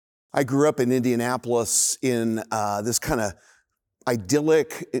I grew up in Indianapolis in this kind of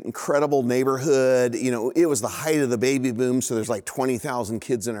idyllic, incredible neighborhood. You know, it was the height of the baby boom, so there's like 20,000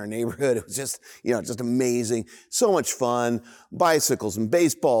 kids in our neighborhood. It was just, just amazing. So much fun, bicycles and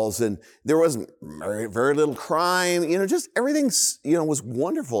baseballs, and there wasn't very little crime. Just everything, was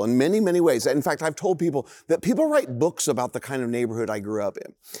wonderful in many, many ways. In fact, I've told people that people write books about the kind of neighborhood I grew up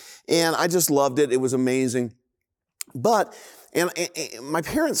in. And I just loved it. It was amazing. But my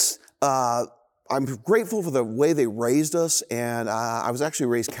parents, I'm grateful for the way they raised us, and I was actually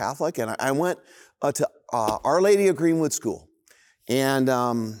raised Catholic, and I went to Our Lady of Greenwood School. And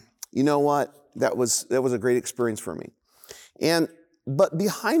you know what? That was a great experience for me. But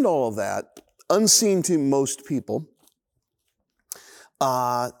behind all of that, unseen to most people,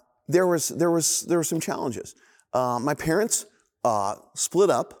 there were some challenges. My parents split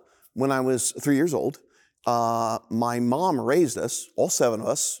up when I was 3 years old. My mom raised us, all 7 of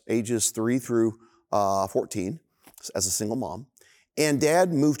us, ages 3 through 14, as a single mom. And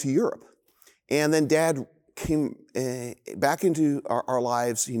Dad moved to Europe. And then Dad came back into our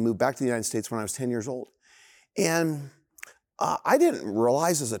lives. He moved back to the United States when I was 10 years old. And I didn't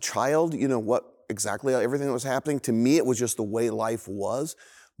realize as a child, what exactly everything that was happening. To me, it was just the way life was.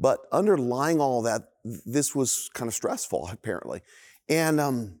 But underlying all that, this was kind of stressful, apparently. And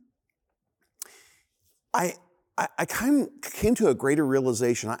I kind of came to a greater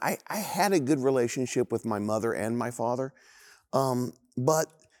realization. I had a good relationship with my mother and my father, but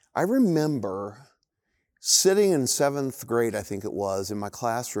I remember sitting in 7th grade, I think it was, in my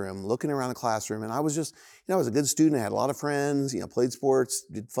classroom, looking around the classroom, and I was just, I was a good student. I had a lot of friends, played sports,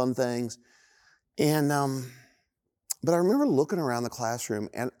 did fun things, and but I remember looking around the classroom,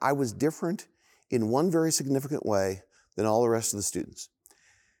 and I was different in one very significant way than all the rest of the students.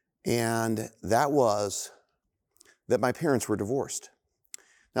 And that was that my parents were divorced.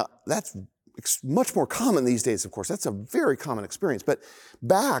 Now, that's much more common these days, of course. That's a very common experience. But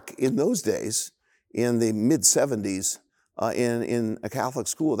back in those days, in the mid-'70s, in a Catholic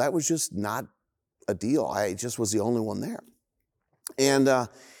school, that was just not a deal. I just was the only one there. And I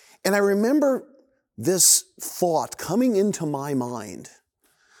remember this thought coming into my mind,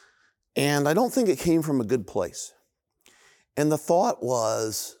 and I don't think it came from a good place. And the thought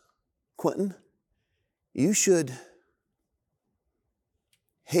was, Quentin, you should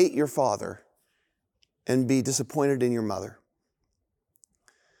hate your father and be disappointed in your mother.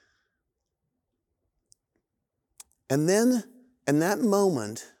 And then, in that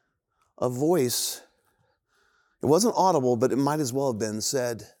moment, a voice, it wasn't audible, but it might as well have been,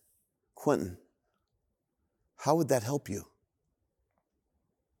 said, Quentin, how would that help you?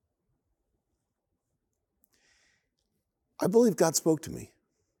 I believe God spoke to me.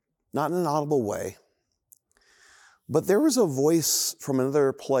 Not in an audible way, but there was a voice from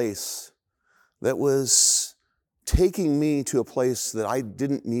another place that was taking me to a place that I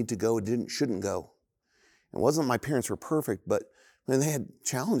didn't need to go, shouldn't go. It wasn't my parents were perfect, but they had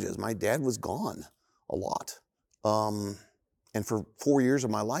challenges. My dad was gone a lot. And for 4 years of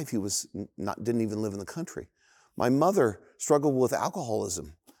my life, he didn't even live in the country. My mother struggled with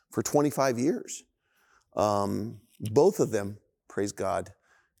alcoholism for 25 years. Both of them, praise God,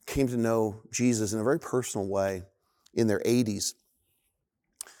 came to know Jesus in a very personal way in their 80s.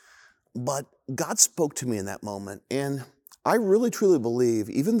 But God spoke to me in that moment. And I really, truly believe,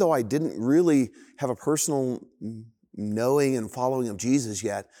 even though I didn't really have a personal knowing and following of Jesus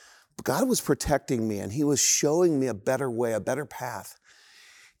yet, God was protecting me and He was showing me a better way, a better path.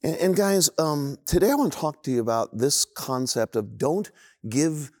 And guys, today I want to talk to you about this concept of don't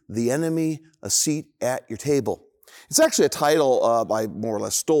give the enemy a seat at your table. It's actually a title I more or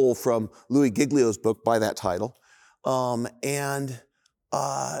less stole from Louis Giglio's book by that title.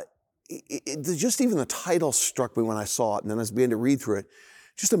 Just even the title struck me when I saw it, and then as I began to read through it,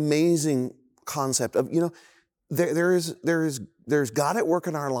 just amazing concept of, there's God at work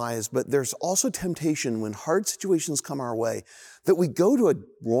in our lives, but there's also temptation when hard situations come our way that we go to a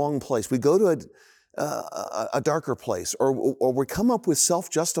wrong place. We go to a darker place, or we come up with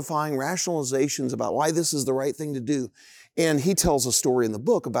self-justifying rationalizations about why this is the right thing to do. And he tells a story in the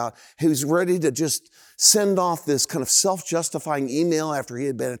book about he was ready to just send off this kind of self-justifying email after he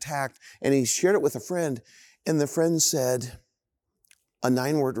had been attacked, and he shared it with a friend, and the friend said a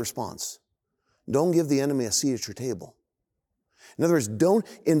 9-word response: don't give the enemy a seat at your table. In other words, don't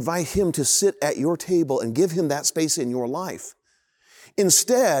invite him to sit at your table and give him that space in your life.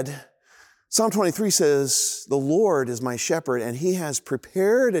 Instead, Psalm 23 says, the Lord is my shepherd, and He has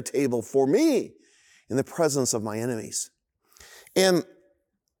prepared a table for me in the presence of my enemies. And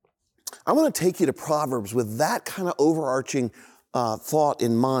I want to take you to Proverbs with that kind of overarching thought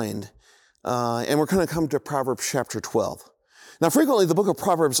in mind. And we're going to come to Proverbs chapter 12. Now, frequently the book of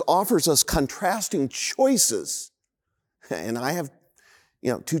Proverbs offers us contrasting choices. And I have,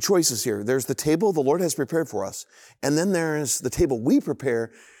 two choices here. There's the table the Lord has prepared for us. And then there's the table we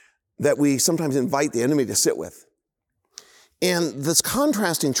prepare that we sometimes invite the enemy to sit with. And this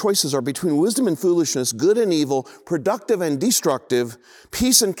contrasting choices are between wisdom and foolishness, good and evil, productive and destructive,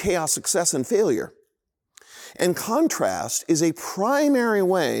 peace and chaos, success and failure. And contrast is a primary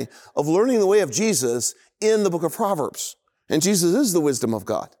way of learning the way of Jesus in the book of Proverbs. And Jesus is the wisdom of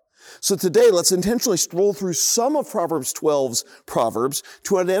God. So today, let's intentionally stroll through some of Proverbs 12's Proverbs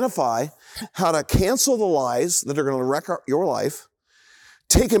to identify how to cancel the lies that are going to wreck your life,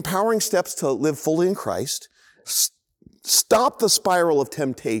 take empowering steps to live fully in Christ, stop the spiral of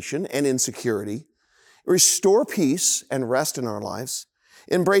temptation and insecurity, restore peace and rest in our lives,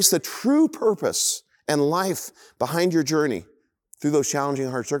 embrace the true purpose and life behind your journey through those challenging,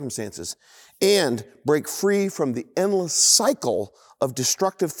 hard circumstances, and break free from the endless cycle of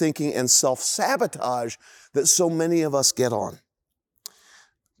destructive thinking and self-sabotage that so many of us get on.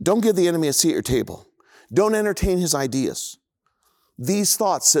 Don't give the enemy a seat at your table. Don't entertain his ideas. These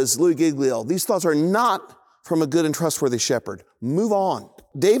thoughts, says Louis Giglio, these thoughts are not from a good and trustworthy shepherd. Move on.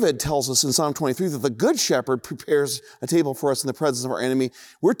 David tells us in Psalm 23 that the good shepherd prepares a table for us in the presence of our enemy.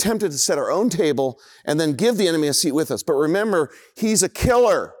 We're tempted to set our own table and then give the enemy a seat with us. But remember, he's a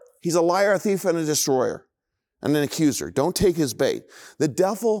killer. He's a liar, a thief, and a destroyer, and an accuser. Don't take his bait. The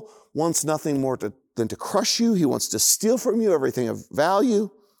devil wants nothing more than to crush you. He wants to steal from you everything of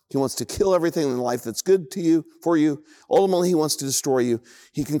value. He wants to kill everything in life that's good to you, for you. Ultimately, he wants to destroy you.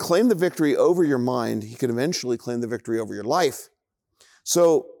 He can claim the victory over your mind. He can eventually claim the victory over your life.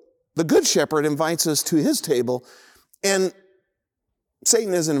 So the good shepherd invites us to his table, and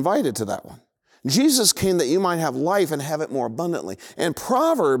Satan is invited to that one. Jesus came that you might have life and have it more abundantly. And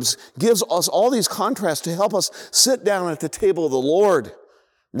Proverbs gives us all these contrasts to help us sit down at the table of the Lord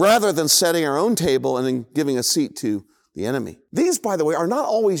rather than setting our own table and then giving a seat to the enemy. These, by the way, are not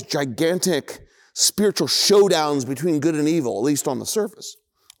always gigantic spiritual showdowns between good and evil, at least on the surface.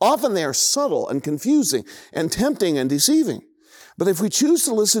 Often they are subtle and confusing and tempting and deceiving. But if we choose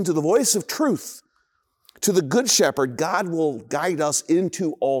to listen to the voice of truth, to the good shepherd, God will guide us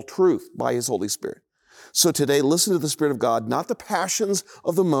into all truth by his Holy Spirit. So today, listen to the Spirit of God, not the passions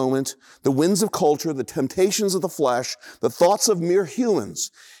of the moment, the winds of culture, the temptations of the flesh, the thoughts of mere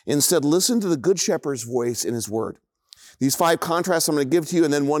humans. Instead, listen to the good shepherd's voice in his word. These 5 contrasts I'm going to give to you,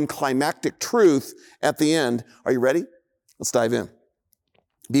 and then one climactic truth at the end. Are you ready? Let's dive in.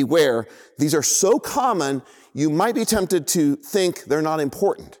 Beware, these are so common, you might be tempted to think they're not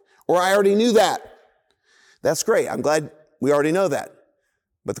important. Or I already knew that. That's great. I'm glad we already know that.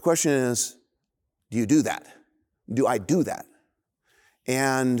 But the question is, do you do that? Do I do that?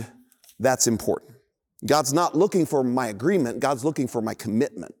 And that's important. God's not looking for my agreement. God's looking for my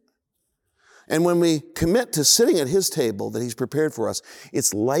commitment. And when we commit to sitting at his table that he's prepared for us,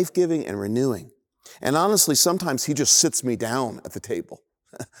 it's life-giving and renewing. And honestly, sometimes he just sits me down at the table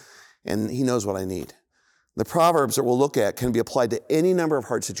and he knows what I need. The Proverbs that we'll look at can be applied to any number of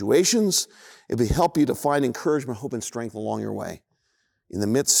hard situations. It will help you to find encouragement, hope, and strength along your way. In the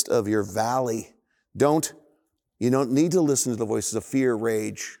midst of your valley, you don't need to listen to the voices of fear,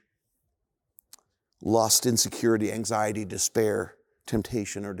 rage, lust, insecurity, anxiety, despair,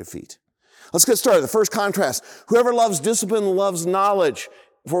 temptation, or defeat. Let's get started. The first contrast. Whoever loves discipline loves knowledge,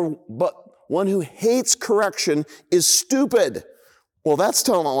 but one who hates correction is stupid. Well, that's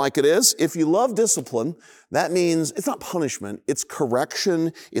telling it like it is. If you love discipline, that means it's not punishment. It's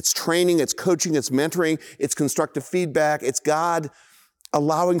correction, it's training, it's coaching, it's mentoring, it's constructive feedback. It's God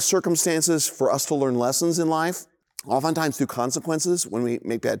allowing circumstances for us to learn lessons in life, oftentimes through consequences when we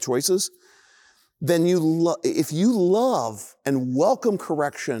make bad choices. Then if you love and welcome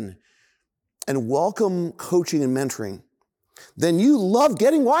correction and welcome coaching and mentoring, then you love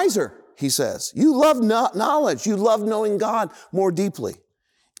getting wiser. He says, you love knowledge. You love knowing God more deeply.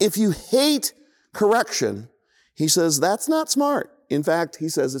 If you hate correction, he says, that's not smart. In fact, he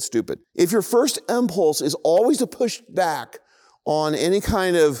says it's stupid. If your first impulse is always to push back on any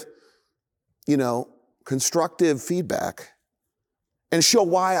kind of, constructive feedback and show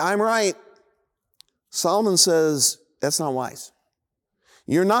why I'm right, Solomon says that's not wise.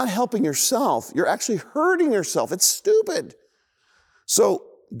 You're not helping yourself. You're actually hurting yourself. It's stupid. So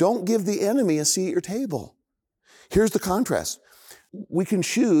don't give the enemy a seat at your table. Here's the contrast. We can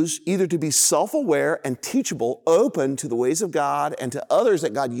choose either to be self-aware and teachable, open to the ways of God and to others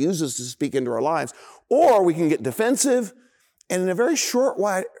that God uses to speak into our lives, or we can get defensive and in a very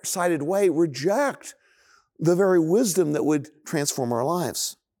short-sighted way reject the very wisdom that would transform our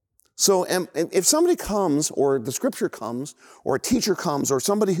lives. So if somebody comes, or the scripture comes, or a teacher comes, or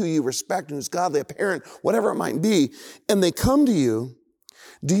somebody who you respect and who's godly, a parent, whatever it might be, and they come to you,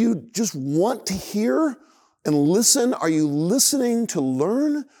 do you just want to hear and listen? Are you listening to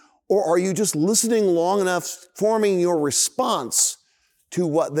learn? Or are you just listening long enough, forming your response to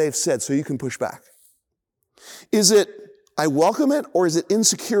what they've said so you can push back? Is it, I welcome it, or is it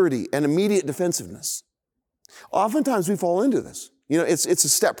insecurity and immediate defensiveness? Oftentimes we fall into this. It's a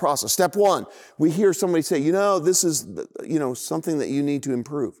step process. Step one, we hear somebody say, this is, something that you need to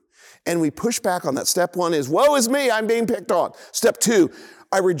improve. And we push back on that. Step one is, woe is me, I'm being picked on. Step two,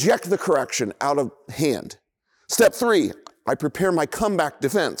 I reject the correction out of hand. Step three, I prepare my comeback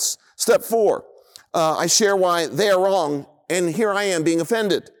defense. Step four, I share why they are wrong, and here I am being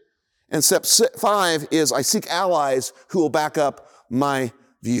offended. And step five is I seek allies who will back up my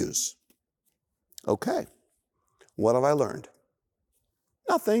views. Okay, what have I learned?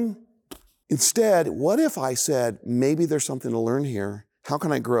 Nothing. Instead, what if I said, maybe there's something to learn here? How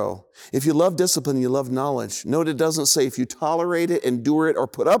can I grow? If you love discipline, you love knowledge. Note it doesn't say if you tolerate it, endure it, or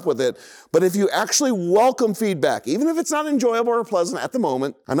put up with it, but if you actually welcome feedback, even if it's not enjoyable or pleasant at the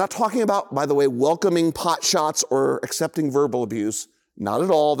moment. I'm not talking about, by the way, welcoming pot shots or accepting verbal abuse. Not at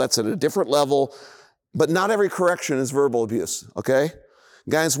all. That's at a different level. But not every correction is verbal abuse, okay?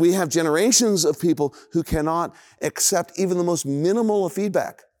 Guys, we have generations of people who cannot accept even the most minimal of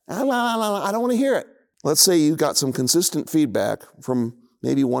feedback. I don't want to hear it. Let's say you got some consistent feedback from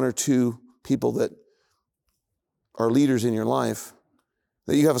maybe one or two people that are leaders in your life,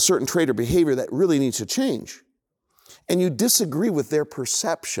 that you have a certain trait or behavior that really needs to change, and you disagree with their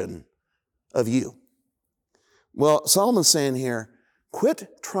perception of you. Well, Solomon's saying here,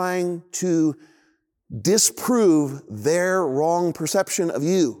 quit trying to disprove their wrong perception of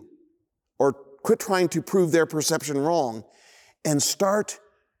you, or quit trying to prove their perception wrong, and start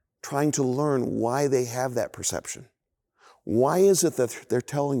trying to learn why they have that perception. Why is it that they're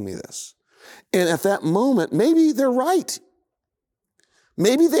telling me this? And at that moment, maybe they're right.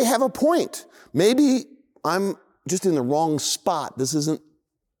 Maybe they have a point. Maybe I'm just in the wrong spot. This isn't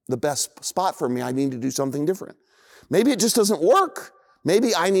the best spot for me. I need to do something different. Maybe it just doesn't work.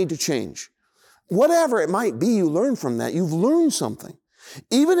 Maybe I need to change. Whatever it might be, you learn from that. You've learned something.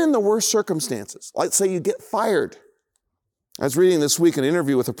 Even in the worst circumstances. Let's say you get fired. I was reading this week an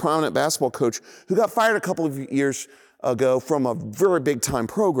interview with a prominent basketball coach who got fired a couple of years ago from a very big time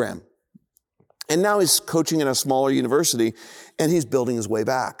program. And now he's coaching in a smaller university and he's building his way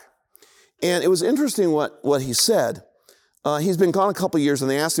back. And it was interesting what he said. He's been gone a couple of years and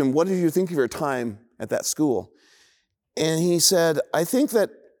they asked him, what did you think of your time at that school? And he said, I think that,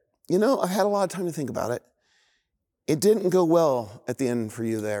 I've had a lot of time to think about it. It didn't go well at the end for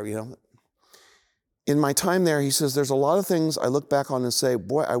you there, In my time there, he says, there's a lot of things I look back on and say,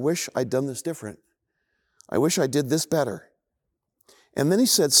 boy, I wish I'd done this different. I wish I did this better. And then he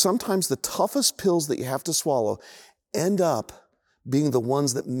said, sometimes the toughest pills that you have to swallow end up being the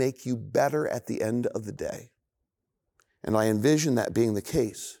ones that make you better at the end of the day. And I envision that being the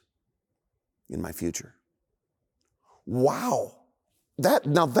case in my future. Wow.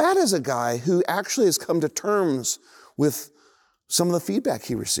 That is a guy who actually has come to terms with some of the feedback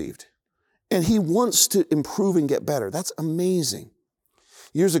he received. And he wants to improve and get better. That's amazing.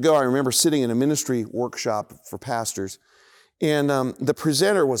 Years ago, I remember sitting in a ministry workshop for pastors, and the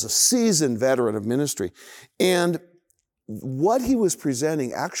presenter was a seasoned veteran of ministry. And what he was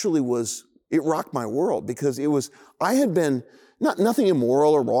presenting actually it rocked my world because I had been, nothing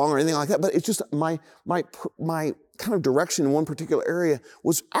immoral or wrong or anything like that, but it's just my kind of direction in one particular area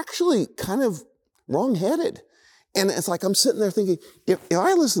was actually kind of wrong-headed. And it's like I'm sitting there thinking, if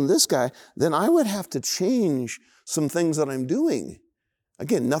I listen to this guy, then I would have to change some things that I'm doing.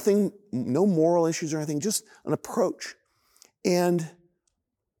 Again, no moral issues or anything, just an approach. And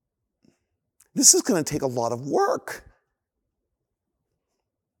this is going to take a lot of work.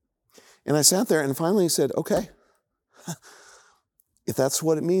 And I sat there and finally said, okay, if that's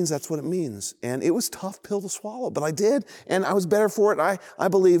what it means, that's what it means. And it was a tough pill to swallow, but I did, and I was better for it. I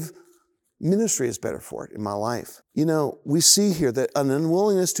believe ministry is better for it in my life. We see here that an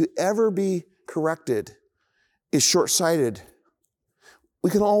unwillingness to ever be corrected is short-sighted. We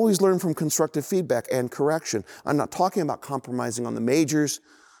can always learn from constructive feedback and correction. I'm not talking about compromising on the majors.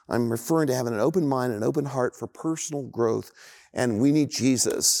 I'm referring to having an open mind and an open heart for personal growth, and we need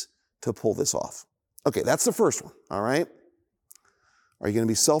Jesus to pull this off. Okay, that's the first one, all right? Are you going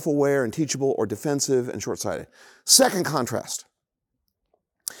to be self-aware and teachable or defensive and short-sighted? Second contrast.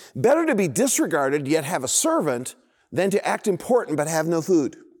 Better to be disregarded yet have a servant than to act important but have no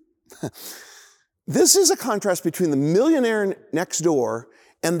food. This is a contrast between the millionaire next door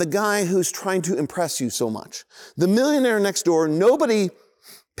and the guy who's trying to impress you so much. The millionaire next door, nobody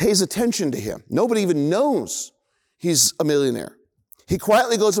pays attention to him. Nobody even knows he's a millionaire. He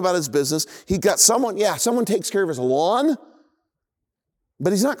quietly goes about his business. He got someone takes care of his lawn,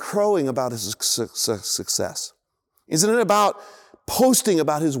 but he's not crowing about his success. Isn't it about posting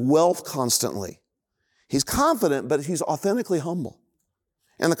about his wealth constantly? He's confident, but he's authentically humble.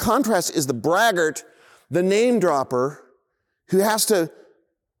 And the contrast is the braggart, the name dropper, who has to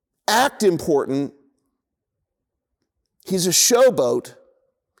act important. He's a showboat.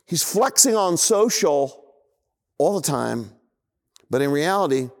 He's flexing on social all the time. But in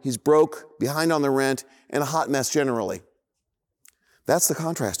reality, he's broke, behind on the rent, and a hot mess generally. That's the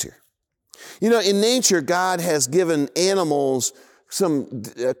contrast here. You know, in nature, God has given animals some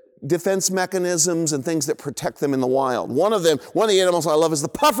defense mechanisms and things that protect them in the wild. One of the animals I love is the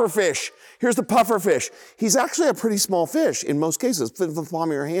pufferfish. Here's the pufferfish. He's actually a pretty small fish in most cases, fit in the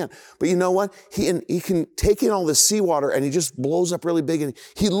palm of your hand. But you know what? He can take in all this seawater and he just blows up really big and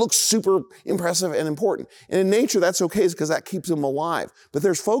he looks super impressive and important. And in nature, that's okay because that keeps him alive. But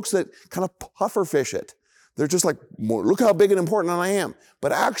there's folks that kind of pufferfish it. They're just like, look how big and important I am.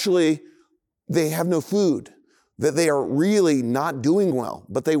 But actually, they have no food, that they are really not doing well,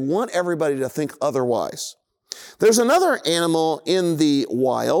 but they want everybody to think otherwise. There's another animal in the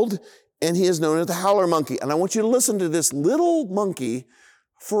wild, and he is known as the howler monkey. And I want you to listen to this little monkey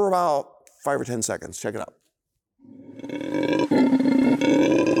for about 5 or 10 seconds. Check it out.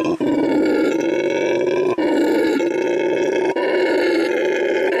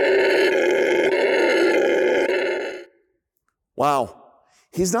 Wow.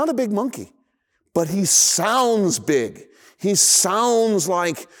 He's not a big monkey, but he sounds big. He sounds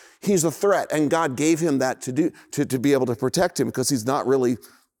like he's a threat, and God gave him that to be able to protect him because he's not really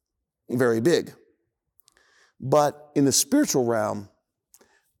very big. But in the spiritual realm,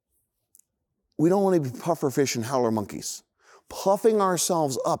 we don't want to be pufferfish and howler monkeys, puffing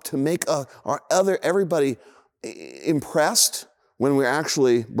ourselves up to make everybody impressed when we're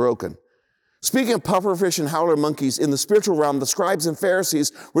actually broken. Speaking of pufferfish and howler monkeys, in the spiritual realm, the scribes and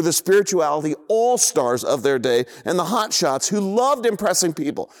Pharisees were the spirituality all-stars of their day and the hotshots who loved impressing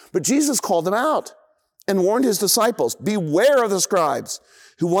people. But Jesus called them out and warned his disciples, beware of the scribes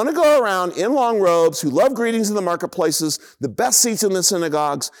who want to go around in long robes, who love greetings in the marketplaces, the best seats in the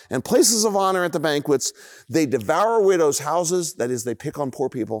synagogues, and places of honor at the banquets. They devour widows' houses, that is, they pick on poor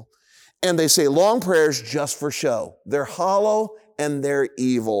people, and they say long prayers just for show. They're hollow and they're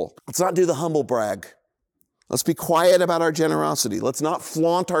evil. Let's not do the humble brag. Let's be quiet about our generosity. Let's not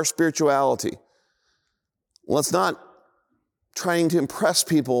flaunt our spirituality. Let's not trying to impress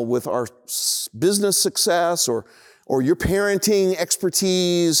people with our business success or your parenting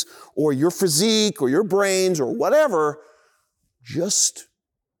expertise or your physique or your brains or whatever. Just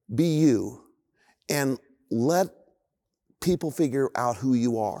be you and let people figure out who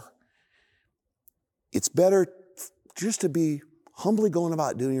you are. It's better just to be humbly going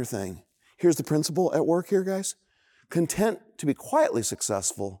about doing your thing. Here's the principle at work here, guys. Content to be quietly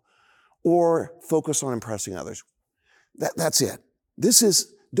successful or focus on impressing others. That's it.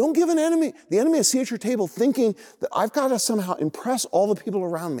 Don't give the enemy a seat at your table thinking that I've got to somehow impress all the people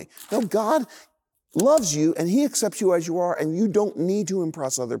around me. No, God loves you and he accepts you as you are and you don't need to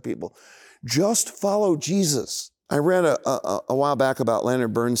impress other people. Just follow Jesus. I read a while back about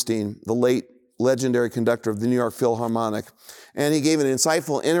Leonard Bernstein, the late legendary conductor of the New York Philharmonic, and he gave an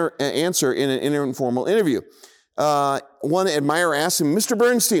insightful answer in an informal interview. One admirer asked him, Mr.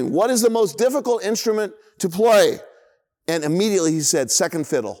 Bernstein, what is the most difficult instrument to play? And immediately he said, second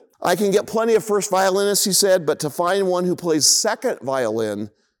fiddle. I can get plenty of first violinists, he said, but to find one who plays second violin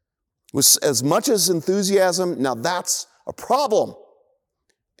with as much as enthusiasm, now that's a problem.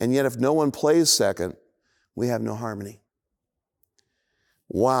 And yet if no one plays second, we have no harmony.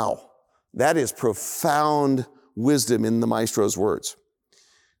 Wow. That is profound wisdom in the maestro's words.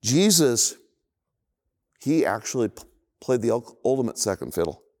 Jesus, he actually played the ultimate second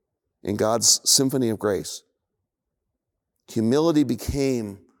fiddle in God's symphony of grace. Humility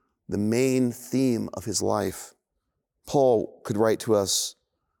became the main theme of his life. Paul could write to us,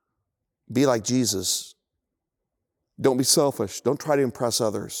 be like Jesus. Don't be selfish. Don't try to impress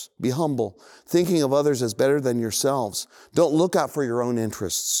others. Be humble, thinking of others as better than yourselves. Don't look out for your own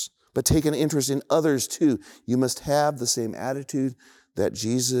interests, but take an interest in others too. You must have the same attitude that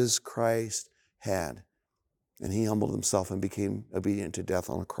Jesus Christ had. And he humbled himself and became obedient to death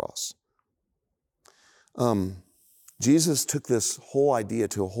on a cross. Jesus took this whole idea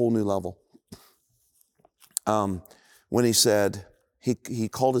to a whole new level when he said, he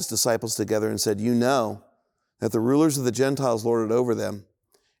called his disciples together and said, you know that the rulers of the Gentiles lord it over them,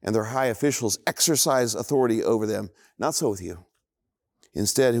 and their high officials exercise authority over them. Not so with you.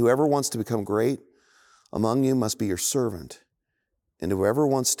 Instead, whoever wants to become great among you must be your servant, and whoever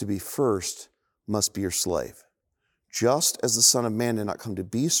wants to be first must be your slave. Just as the Son of Man did not come to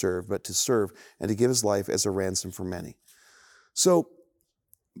be served, but to serve and to give his life as a ransom for many. So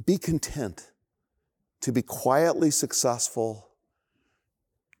be content to be quietly successful,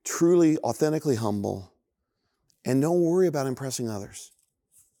 truly, authentically humble, and don't worry about impressing others.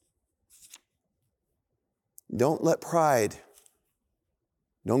 Don't let pride,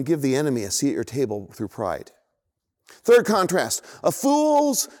 don't give the enemy a seat at your table through pride. Third contrast, a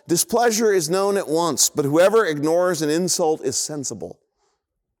fool's displeasure is known at once, but whoever ignores an insult is sensible.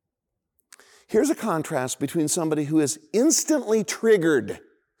 Here's a contrast between somebody who is instantly triggered.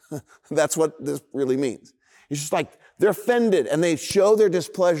 That's what this really means. It's just like they're offended and they show their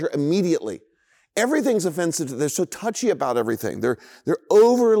displeasure immediately. Everything's offensive. They're so touchy about everything. They're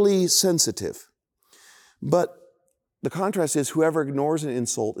overly sensitive. But the contrast is whoever ignores an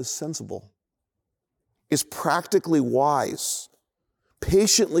insult is sensible, is practically wise,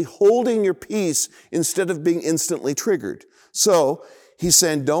 patiently holding your peace instead of being instantly triggered. So he's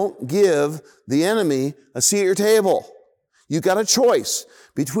saying, don't give the enemy a seat at your table. You got a choice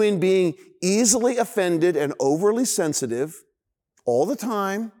between being easily offended and overly sensitive all the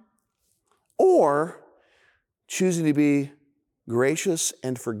time, or choosing to be gracious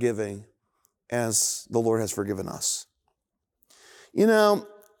and forgiving as the Lord has forgiven us. You know,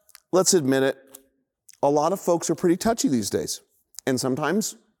 let's admit it, a lot of folks are pretty touchy these days, and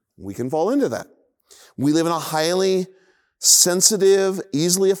sometimes we can fall into that. We live in a highly sensitive,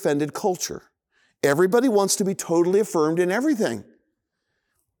 easily offended culture. Everybody wants to be totally affirmed in everything.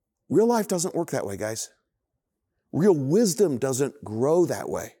 Real life doesn't work that way, guys. Real wisdom doesn't grow that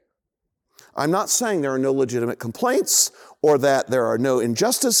way. I'm not saying there are no legitimate complaints or that there are no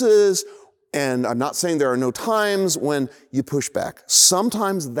injustices, and I'm not saying there are no times when you push back.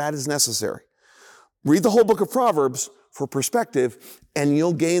 Sometimes that is necessary. Read the whole book of Proverbs for perspective, and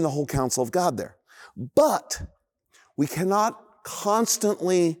you'll gain the whole counsel of God there. But we cannot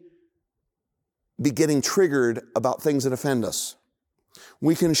constantly be getting triggered about things that offend us.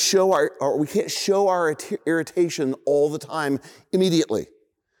 We can't show our irritation all the time immediately,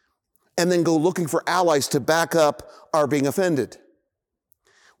 and then go looking for allies to back up our being offended.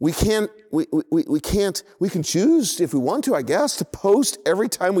 We can choose, if we want to, I guess, to post every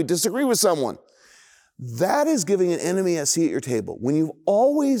time we disagree with someone. That is giving an enemy a seat at your table, when you've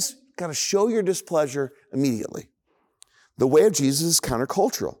always got to show your displeasure immediately. The way of Jesus is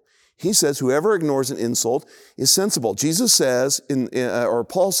countercultural. He says, whoever ignores an insult is sensible. Jesus says, or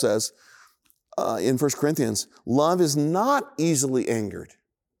Paul says in 1 Corinthians, love is not easily angered.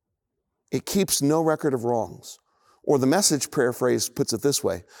 It keeps no record of wrongs. Or the Message paraphrase puts it this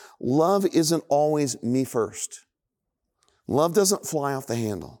way, love isn't always me first. Love doesn't fly off the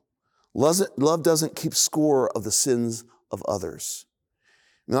handle. Love doesn't keep score of the sins of others.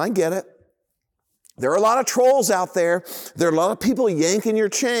 Now, I get it. There are a lot of trolls out there. There are a lot of people yanking your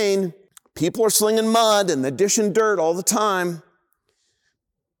chain. People are slinging mud and they're dishing dirt all the time.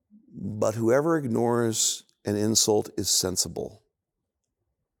 But whoever ignores an insult is sensible.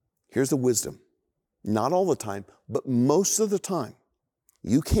 Here's the wisdom. Not all the time, but most of the time,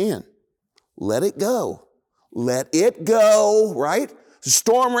 you can let it go. Let it go, right? The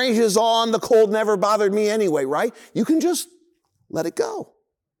storm rages on, the cold never bothered me anyway, right? You can just let it go.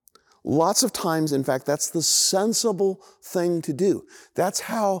 Lots of times, in fact, that's the sensible thing to do. That's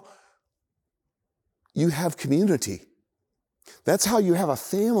how you have community. That's how you have a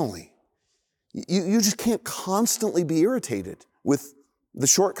family. You just can't constantly be irritated with the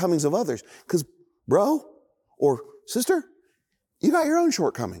shortcomings of others, because bro or sister, you got your own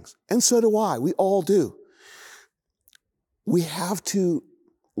shortcomings, and so do I. We all do. We have to,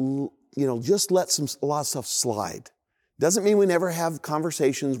 just let a lot of stuff slide. Doesn't mean we never have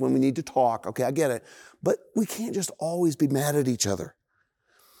conversations when we need to talk. Okay, I get it. But we can't just always be mad at each other.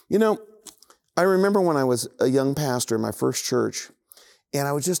 I remember when I was a young pastor in my first church, and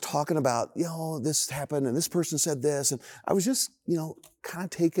I was just talking about, this happened and this person said this. And I was just, kind of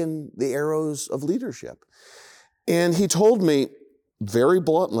taking the arrows of leadership. And he told me very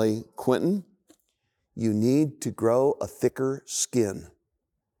bluntly, Quentin, you need to grow a thicker skin.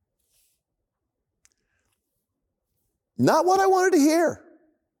 Not what I wanted to hear.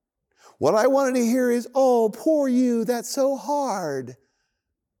 What I wanted to hear is, oh, poor you, that's so hard.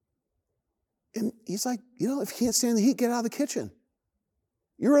 And he's like, if you can't stand the heat, get out of the kitchen.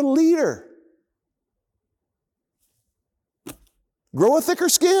 You're a leader. Grow a thicker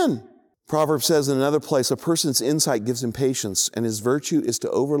skin. Proverbs says in another place, a person's insight gives him patience, and his virtue is to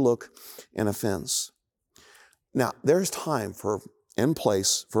overlook an offense. Now, there's time and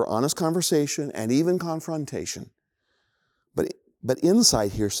place for honest conversation and even confrontation. But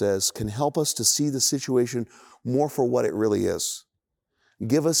insight here says can help us to see the situation more for what it really is.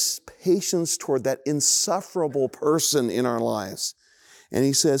 Give us patience toward that insufferable person in our lives. And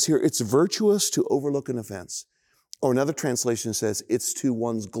he says here, it's virtuous to overlook an offense. Or another translation says, it's to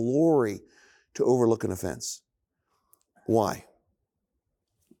one's glory to overlook an offense. Why?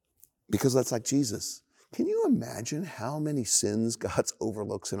 Because that's like Jesus. Can you imagine how many sins God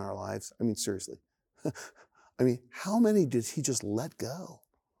overlooks in our lives? I mean, seriously. How many did he just let go?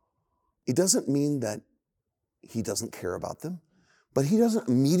 It doesn't mean that he doesn't care about them, but he doesn't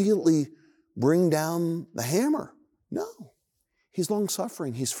immediately bring down the hammer. No. He's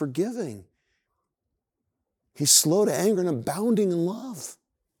long-suffering. He's forgiving. He's slow to anger and abounding in love.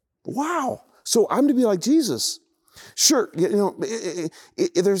 Wow. So I'm to be like Jesus. Sure, give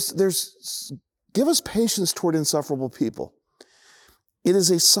us patience toward insufferable people. It is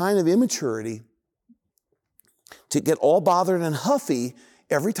a sign of immaturity to get all bothered and huffy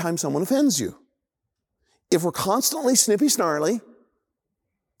every time someone offends you. If we're constantly snippy snarly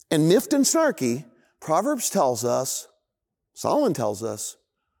and miffed and snarky, Proverbs tells us, Solomon tells us,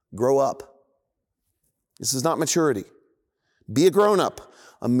 grow up. This is not maturity. Be a grown-up.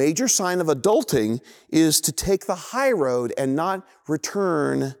 A major sign of adulting is to take the high road and not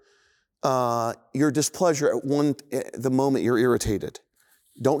return your displeasure at the moment you're irritated.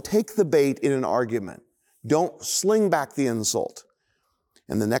 Don't take the bait in an argument. Don't sling back the insult.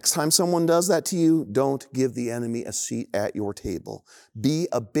 And the next time someone does that to you, don't give the enemy a seat at your table. Be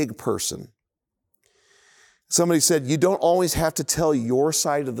a big person. Somebody said, you don't always have to tell your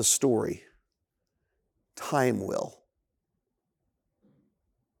side of the story. Time will.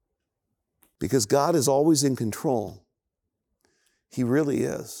 Because God is always in control. He really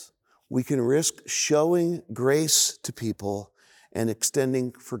is. We can risk showing grace to people and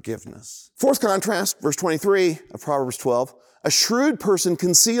extending forgiveness. Fourth contrast, verse 23 of Proverbs 12. A shrewd person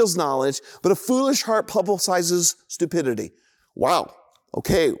conceals knowledge, but a foolish heart publicizes stupidity. Wow.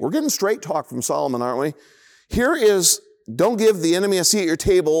 Okay, we're getting straight talk from Solomon, aren't we? Here is, don't give the enemy a seat at your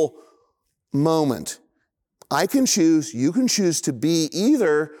table moment. I can choose, you can choose to be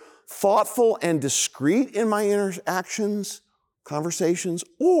either thoughtful and discreet in my interactions, conversations,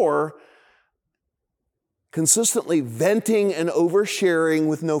 or consistently venting and oversharing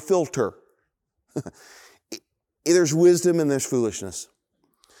with no filter. There's wisdom and there's foolishness.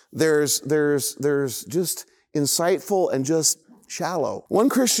 There's just insightful and just shallow. One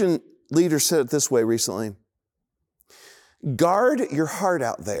Christian leader said it this way recently. Guard your heart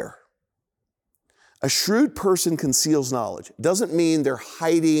out there. A shrewd person conceals knowledge. Doesn't mean they're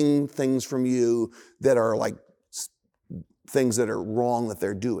hiding things from you that are like things that are wrong that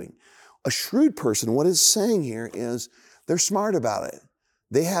they're doing. A shrewd person, what it's saying here is they're smart about it.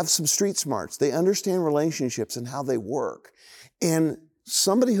 They have some street smarts. They understand relationships and how they work. And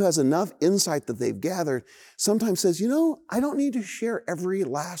somebody who has enough insight that they've gathered sometimes says, I don't need to share every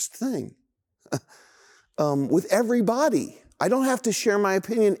last thing with everybody. I don't have to share my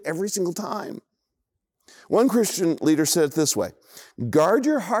opinion every single time. One Christian leader said it this way, guard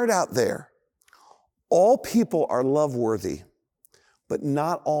your heart out there. All people are love-worthy, but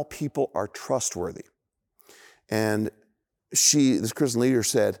not all people are trustworthy. And this Christian leader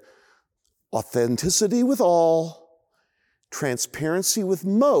said, authenticity with all, transparency with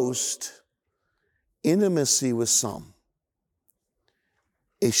most, intimacy with some.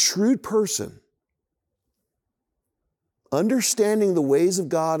 A shrewd person, understanding the ways of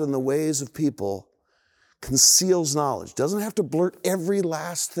God and the ways of people, conceals knowledge. Doesn't have to blurt every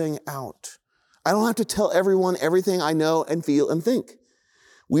last thing out. I don't have to tell everyone everything I know and feel and think.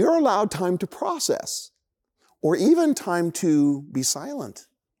 We are allowed time to process, or even time to be silent.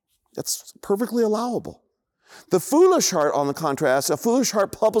 That's perfectly allowable. The foolish heart, on the contrast, a foolish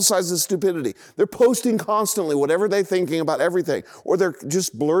heart publicizes stupidity. They're posting constantly whatever they're thinking about everything, or they're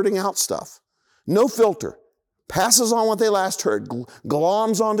just blurting out stuff. No filter. Passes on what they last heard,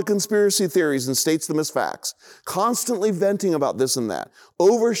 gloms onto conspiracy theories and states them as facts, constantly venting about this and that,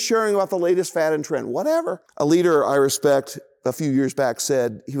 oversharing about the latest fad and trend, whatever. A leader I respect a few years back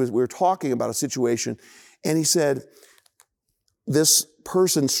said, we were talking about a situation, and he said, this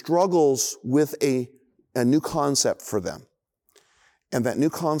person struggles with a new concept for them. And that new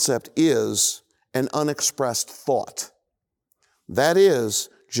concept is an unexpressed thought. That is,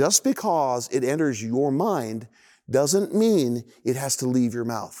 just because it enters your mind doesn't mean it has to leave your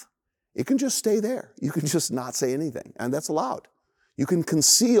mouth. It can just stay there. You can just not say anything, and that's allowed. You can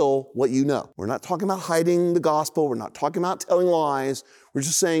conceal what you know. We're not talking about hiding the gospel. We're not talking about telling lies. We're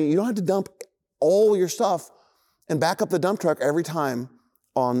just saying you don't have to dump all your stuff and back up the dump truck every time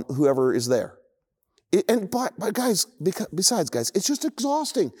on whoever is there. Besides, guys, it's just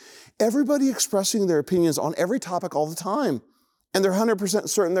exhausting. Everybody expressing their opinions on every topic all the time, and they're 100%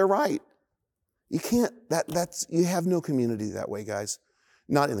 certain they're right. You can't, you have no community that way, guys.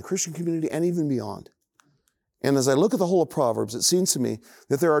 Not in the Christian community and even beyond. And as I look at the whole of Proverbs, it seems to me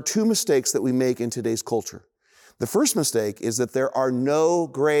that there are two mistakes that we make in today's culture. The first mistake is that there are no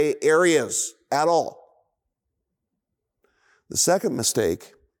gray areas at all. The second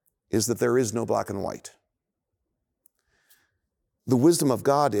mistake is that there is no black and white. The wisdom of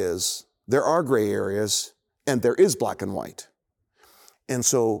God is there are gray areas and there is black and white. And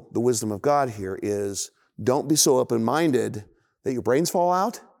so the wisdom of God here is don't be so open-minded that your brains fall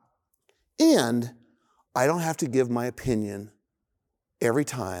out, and I don't have to give my opinion every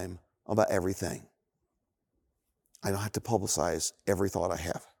time about everything. I don't have to publicize every thought I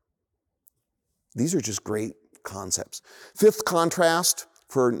have. These are just great concepts. Fifth contrast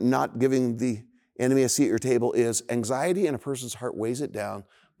for not giving the enemy a seat at your table is anxiety in a person's heart weighs it down,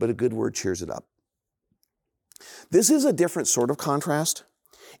 but a good word cheers it up. This is a different sort of contrast.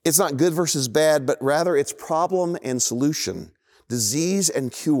 It's not good versus bad, but rather it's problem and solution, disease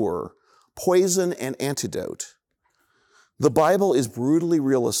and cure, poison and antidote. The Bible is brutally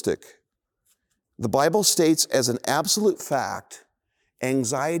realistic. The Bible states as an absolute fact,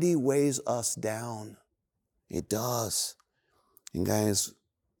 anxiety weighs us down. It does. And guys,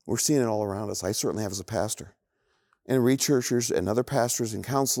 we're seeing it all around us. I certainly have as a pastor. And researchers and other pastors and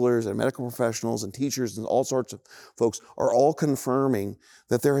counselors and medical professionals and teachers and all sorts of folks are all confirming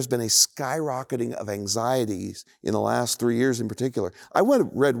that there has been a skyrocketing of anxieties in the last 3 years in particular. I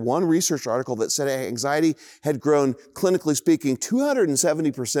read one research article that said anxiety had grown, clinically speaking,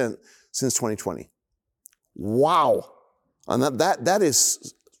 270% since 2020. Wow. And that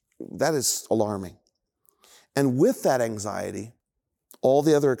is alarming. And with that anxiety, all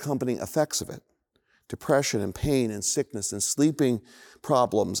the other accompanying effects of it, depression and pain and sickness and sleeping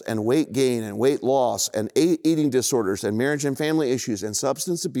problems and weight gain and weight loss and eating disorders and marriage and family issues and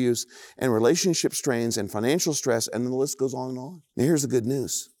substance abuse and relationship strains and financial stress, and the list goes on and on. Now here's the good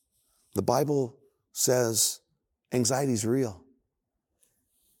news. The Bible says anxiety is real.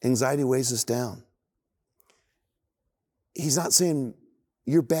 Anxiety weighs us down. He's not saying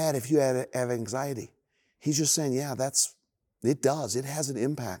you're bad if you have anxiety. He's just saying, yeah, it does. It has an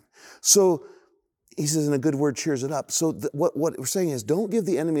impact. So he says, and a good word cheers it up. So what we're saying is don't give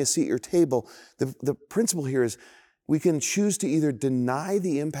the enemy a seat at your table. The principle here is we can choose to either deny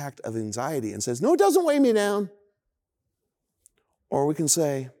the impact of anxiety and says, no, it doesn't weigh me down. Or we can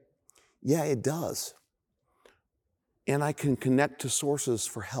say, yeah, it does. And I can connect to sources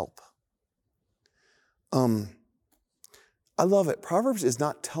for help. I love it. Proverbs is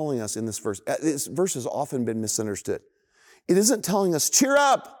not telling us in this verse has often been misunderstood. It isn't telling us, cheer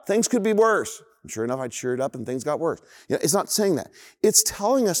up, things could be worse. And sure enough, I cheered up and things got worse. It's not saying that. It's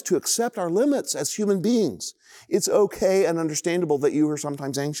telling us to accept our limits as human beings. It's okay and understandable that you are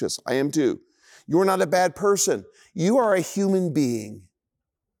sometimes anxious. I am too. You're not a bad person. You are a human being.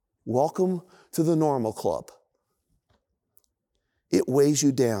 Welcome to the normal club. It weighs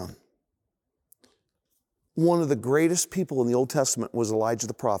you down. One of the greatest people in the Old Testament was Elijah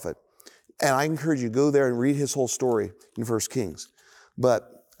the prophet. And I encourage you to go there and read his whole story in 1 Kings. But,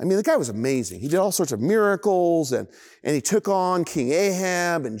 the guy was amazing. He did all sorts of miracles, and he took on King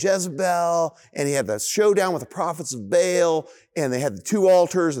Ahab and Jezebel, and he had the showdown with the prophets of Baal, and they had the 2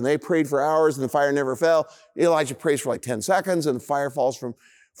 altars, and they prayed for hours, and the fire never fell. Elijah prays for like 10 seconds, and the fire falls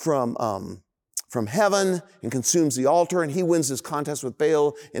from heaven and consumes the altar, and he wins this contest with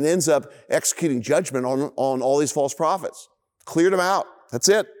Baal and ends up executing judgment on all these false prophets. Cleared them out. That's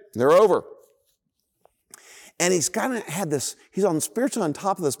it. They're over. And he's kind of had this, he's spiritually on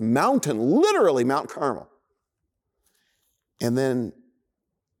top of this mountain, literally Mount Carmel. And then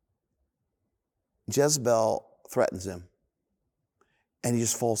Jezebel threatens him. And he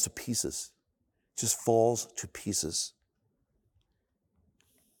just falls to pieces. Just falls to pieces.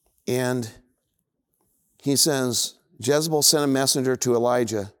 And he says, Jezebel sent a messenger to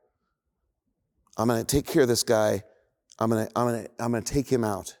Elijah. I'm going to take care of this guy. I'm going to take him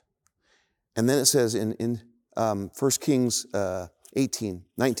out. And then it says in 1 Kings 19,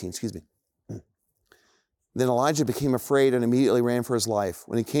 Then Elijah became afraid and immediately ran for his life.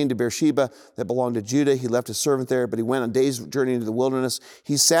 When he came to Beersheba that belonged to Judah, he left his servant there, but he went a day's journey into the wilderness.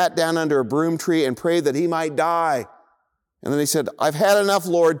 He sat down under a broom tree and prayed that he might die. And then he said, I've had enough,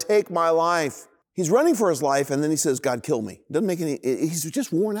 Lord, take my life. He's running for his life, and then he says, God, kill me. Doesn't make any, he's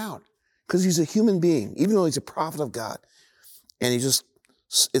just worn out because he's a human being, even though he's a prophet of God. And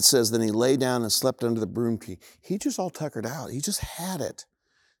it says, then he lay down and slept under the broom tree. He just all tuckered out. He just had it.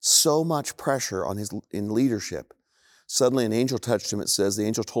 So much pressure on in leadership. Suddenly an angel touched him. It says the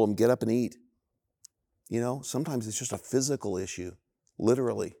angel told him, get up and eat. Sometimes it's just a physical issue,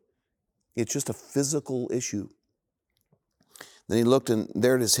 literally. It's just a physical issue. Then he looked, and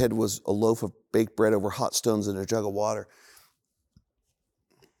there at his head was a loaf of baked bread over hot stones and a jug of water.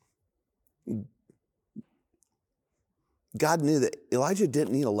 God knew that Elijah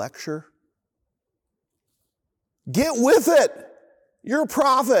didn't need a lecture. Get with it. You're a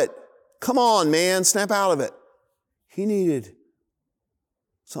prophet. Come on, man, snap out of it. He needed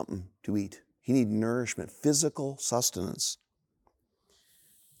something to eat. He needed nourishment, physical sustenance.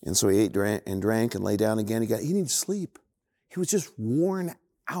 And so he ate and drank and lay down again. He needed sleep. He was just worn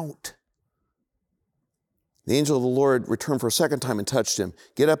out. The angel of the Lord returned for a second time and touched him.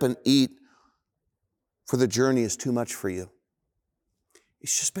 Get up and eat, for the journey is too much for you.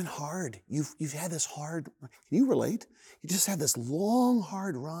 It's just been hard. You've had this hard, can you relate? You just had this long,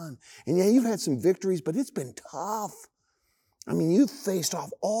 hard run. And yeah, you've had some victories, but it's been tough. I mean, you've faced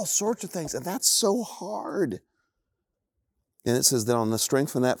off all sorts of things, and that's so hard. And it says that on the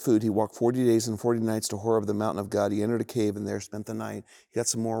strength from that food, he walked 40 days and 40 nights to Horeb, the mountain of God. He entered a cave and there spent the night. He got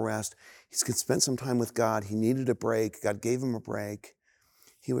some more rest. He spent some time with God. He needed a break. God gave him a break.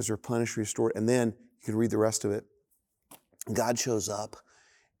 He was replenished, restored. And then you can read the rest of it. God shows up,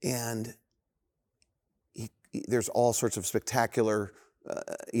 and there's all sorts of spectacular,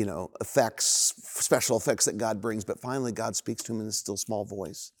 effects, special effects that God brings. But finally, God speaks to him in a still small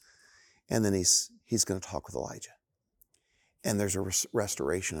voice. And then he's going to talk with Elijah. And there's a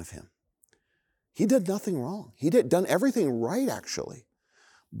restoration of him. He did nothing wrong. He done everything right, actually.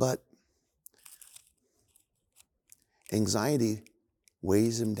 But anxiety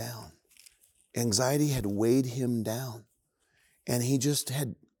weighs him down. Anxiety had weighed him down. And he just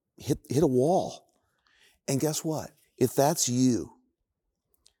had hit a wall. And guess what? If that's you,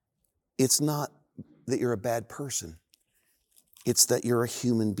 it's not that you're a bad person. It's that you're a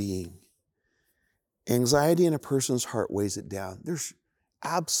human being. Anxiety in a person's heart weighs it down.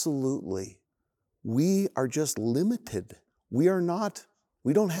 We are just limited. We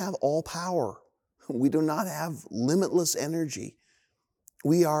don't have all power. We do not have limitless energy.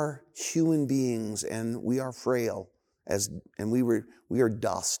 We are human beings, and we are frail, and we are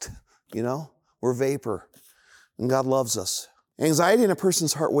dust, We're vapor, and God loves us. Anxiety in a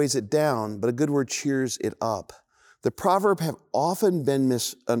person's heart weighs it down, but a good word cheers it up. The proverb have often been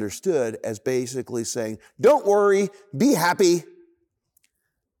misunderstood as basically saying, don't worry, be happy.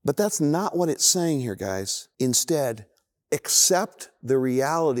 But that's not what it's saying here, guys. Instead, accept the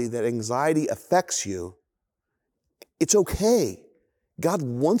reality that anxiety affects you. It's okay. God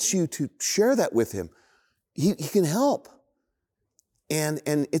wants you to share that with him. He can help. And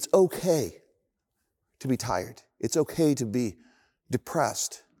it's okay to be tired. It's okay to be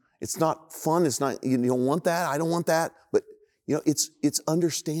depressed. It's not fun. It's not, you don't want that. I don't want that. But, it's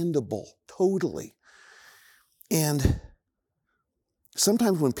understandable, totally. And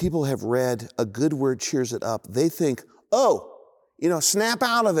sometimes when people have read a good word cheers it up, they think, snap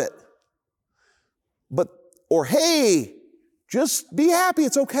out of it. Or hey, just be happy.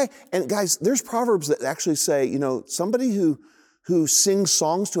 It's okay. And guys, there's Proverbs that actually say, somebody who sings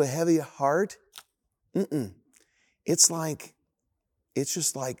songs to a heavy heart, it's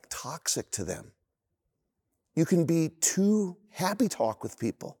just like toxic to them. You can be too happy talk with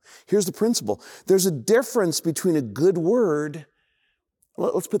people. Here's the principle. There's a difference between a good word.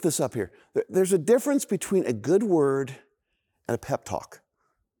 Let's put this up here. There's a difference between a good word and a pep talk.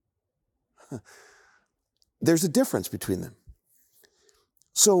 There's a difference between them.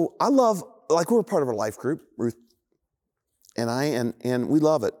 So I love, we're part of a life group, Ruth and I, and we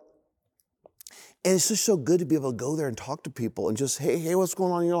love it. And it's just so good to be able to go there and talk to people and just, hey, what's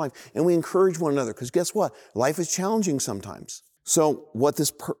going on in your life? And we encourage one another, because guess what? Life is challenging sometimes. So what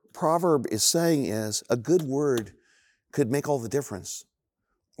this proverb is saying is a good word could make all the difference.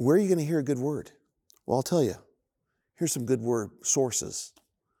 Where are you going to hear a good word? Well, I'll tell you. Here's some good word sources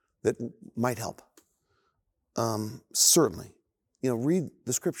that might help. Certainly, read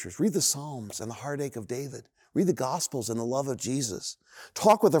the scriptures, read the Psalms and the heartache of David, read the Gospels and the love of Jesus.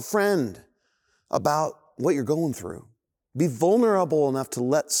 Talk with a friend about what you're going through. Be vulnerable enough to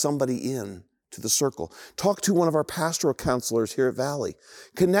let somebody in to the circle. Talk to one of our pastoral counselors here at Valley.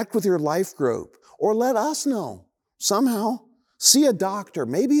 Connect with your life group, or let us know somehow. See a doctor.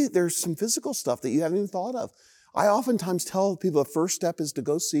 Maybe there's some physical stuff that you haven't even thought of. I oftentimes tell people the first step is to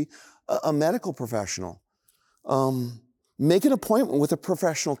go see a medical professional. Make an appointment with a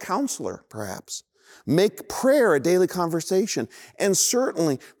professional counselor, perhaps. Make prayer a daily conversation. And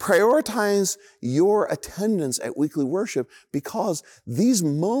certainly prioritize your attendance at weekly worship, because these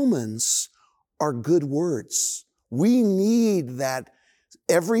moments are good words. We need that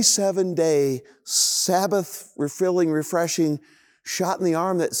every 7-day Sabbath refilling, refreshing shot in the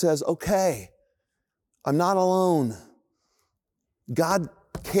arm that says, okay, I'm not alone. God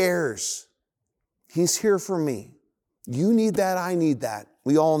cares. He's here for me. You need that. I need that.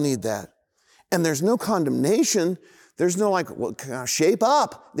 We all need that. And there's no condemnation. There's no like, well, shape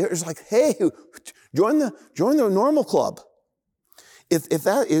up. There's like, hey, join the normal club.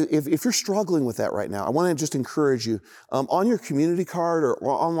 If you're struggling with that right now, I want to just encourage you. On your community card or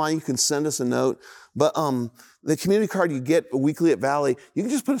online, you can send us a note. But the community card you get weekly at Valley, you can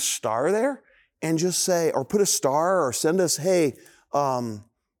just put a star there and just say, or put a star, or send us, hey,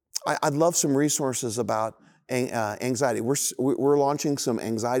 I'd love some resources about anxiety. We're launching some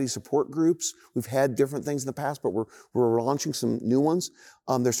anxiety support groups. We've had different things in the past, but we're launching some new ones.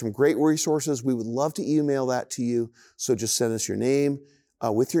 There's some great resources. We would love to email that to you. So just send us your name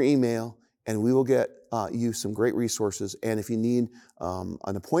with your email, and we will get you some great resources. And if you need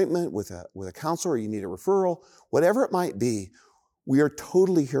an appointment with a counselor, or you need a referral, whatever it might be, we are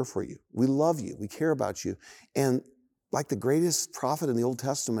totally here for you. We love you. We care about you. And like the greatest prophet in the Old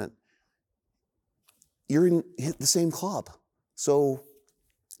Testament, you're in the same club. So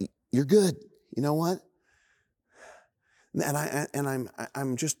you're good. You know what? And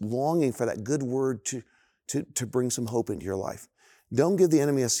I'm just longing for that good word to bring some hope into your life. Don't give the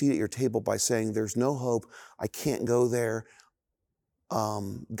enemy a seat at your table by saying, there's no hope. I can't go there.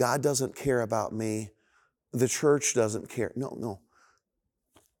 God doesn't care about me. The church doesn't care. No.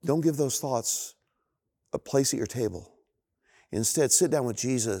 Don't give those thoughts a place at your table. Instead, sit down with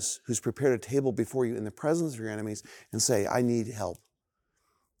Jesus, who's prepared a table before you in the presence of your enemies, and say, I need help.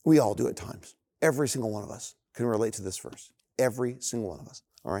 We all do at times. Every single one of us can relate to this verse. Every single one of us.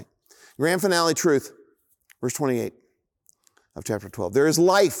 All right? Grand finale truth, verse 28 of chapter 12. There is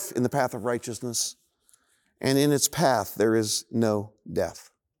life in the path of righteousness, and in its path there is no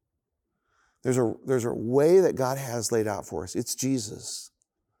death. There's a way that God has laid out for us. It's Jesus.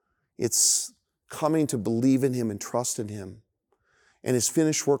 It's coming to believe in him and trust in him, and his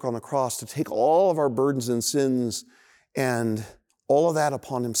finished work on the cross to take all of our burdens and sins and all of that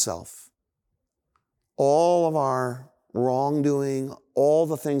upon himself. All of our wrongdoing, all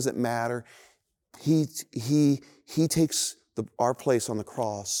the things that matter, he takes our place on the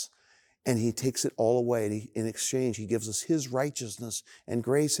cross, and he takes it all away. And in exchange, he gives us his righteousness and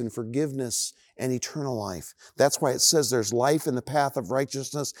grace and forgiveness and eternal life. That's why it says there's life in the path of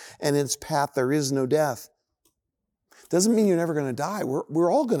righteousness, and in its path there is no death. Doesn't mean you're never going to die.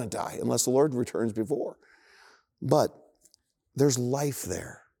 We're all going to die unless the Lord returns before. But there's life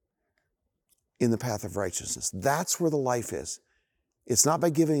there in the path of righteousness. That's where the life is. It's not by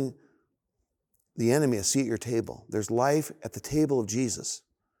giving the enemy a seat at your table. There's life at the table of Jesus.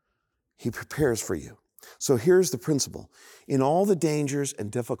 He prepares for you. So here's the principle. In all the dangers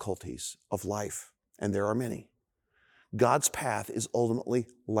and difficulties of life, and there are many, God's path is ultimately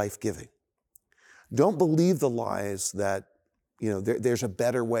life-giving. Don't believe the lies that, there's a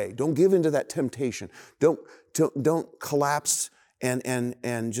better way. Don't give into that temptation. Don't collapse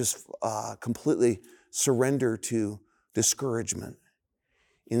and just completely surrender to discouragement.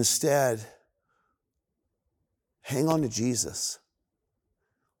 Instead, hang on to Jesus.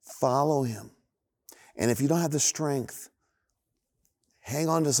 Follow him. And if you don't have the strength, hang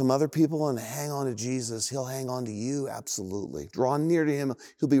on to some other people and hang on to Jesus. He'll hang on to you, absolutely. Draw near to him.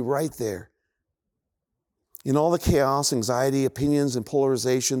 He'll be right there. In all the chaos, anxiety, opinions, and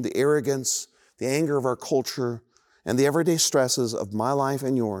polarization, the arrogance, the anger of our culture, and the everyday stresses of my life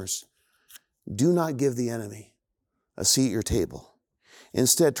and yours, do not give the enemy a seat at your table.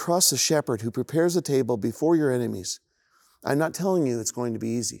 Instead, trust the shepherd who prepares a table before your enemies. I'm not telling you it's going to be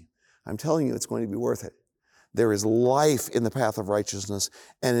easy. I'm telling you it's going to be worth it. There is life in the path of righteousness,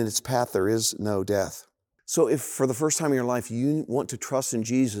 and in its path there is no death. So if for the first time in your life you want to trust in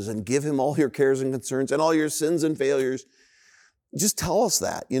Jesus and give him all your cares and concerns and all your sins and failures, just tell us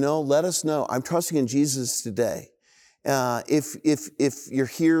that, let us know. I'm trusting in Jesus today. If you're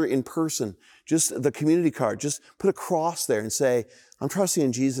here in person, just the community card, just put a cross there and say, I'm trusting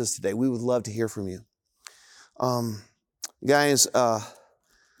in Jesus today. We would love to hear from you. Guys,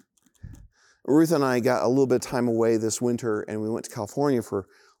 Ruth and I got a little bit of time away this winter, and we went to California for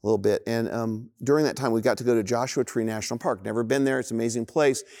little bit. And during that time, we got to go to Joshua Tree National Park. Never been there. It's an amazing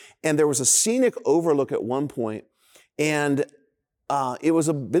place. And there was a scenic overlook at one point, and it was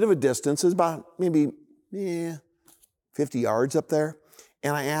a bit of a distance. It was about maybe 50 yards up there.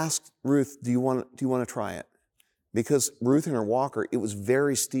 And I asked Ruth, do you want to try it? Because Ruth in her walker, it was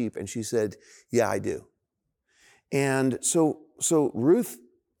very steep. And she said, yeah, I do. And so Ruth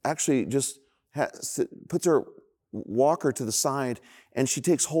actually just puts her walker to the side, and she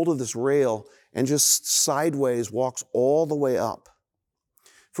takes hold of this rail and just sideways walks all the way up.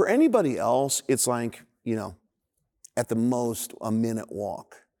 For anybody else, it's like, at the most a minute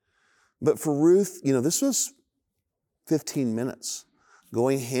walk. But for Ruth, this was 15 minutes,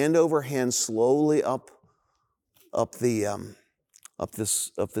 going hand over hand slowly up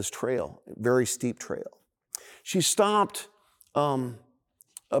this trail, very steep trail. She stopped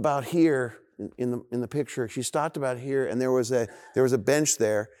about here in the picture. She stopped about here, and there was a bench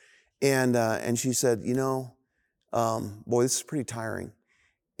there, and she said, boy, this is pretty tiring.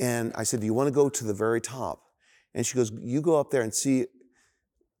 And I said, do you want to go to the very top? And she goes, you go up there and see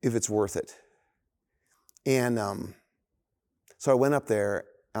if it's worth it. And so I went up there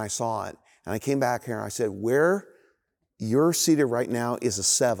and I saw it, and I came back here and I said, where you're seated right now is a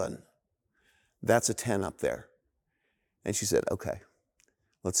 7. That's a 10 up there. And she said, okay,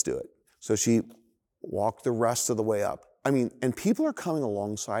 let's do it. So she walked the rest of the way up. And people are coming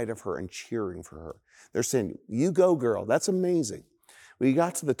alongside of her and cheering for her. They're saying, you go, girl. That's amazing. We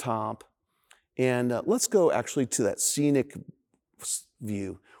got to the top, and let's go actually to that scenic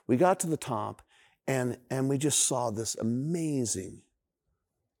view. We got to the top, and we just saw this amazing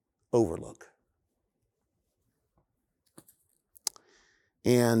overlook.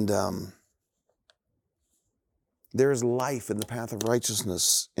 And there is life in the path of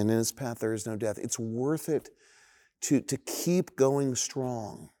righteousness, and in its path there is no death. It's worth it to keep going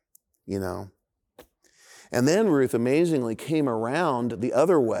strong, And then Ruth amazingly came around the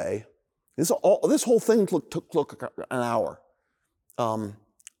other way. This whole thing took an hour.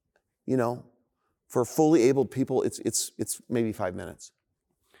 For fully abled people, it's maybe 5 minutes.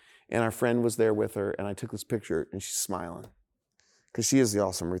 And our friend was there with her, and I took this picture, and she's smiling, because she is the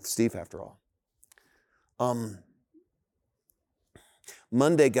awesome Ruth Steve, after all.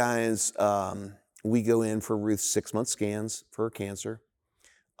 Monday, guys, we go in for Ruth's 6-month scans for her cancer.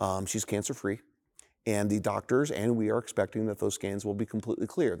 She's cancer-free, and the doctors and we are expecting that those scans will be completely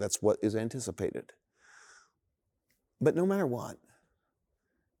clear. That's what is anticipated. But no matter what,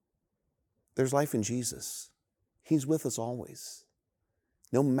 there's life in Jesus. He's with us always.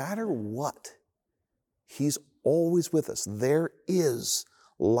 No matter what, He's always with us. There is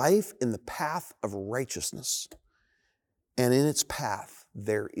life in the path of righteousness, and in its path,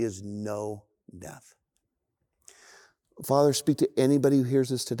 there is no death. Father, speak to anybody who hears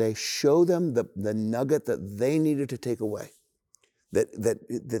this today. Show them the nugget that they needed to take away,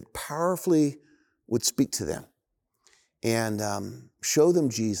 that powerfully would speak to them. And show them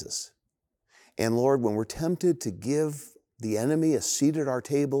Jesus. And Lord, when we're tempted to give the enemy a seat at our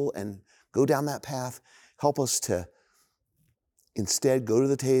table and go down that path, help us to instead go to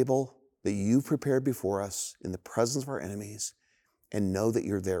the table that you've prepared before us in the presence of our enemies, and know that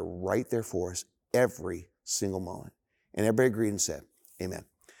you're there, right there for us every single moment. And everybody agreed and said, amen.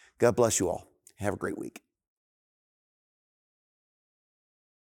 God bless you all. Have a great week.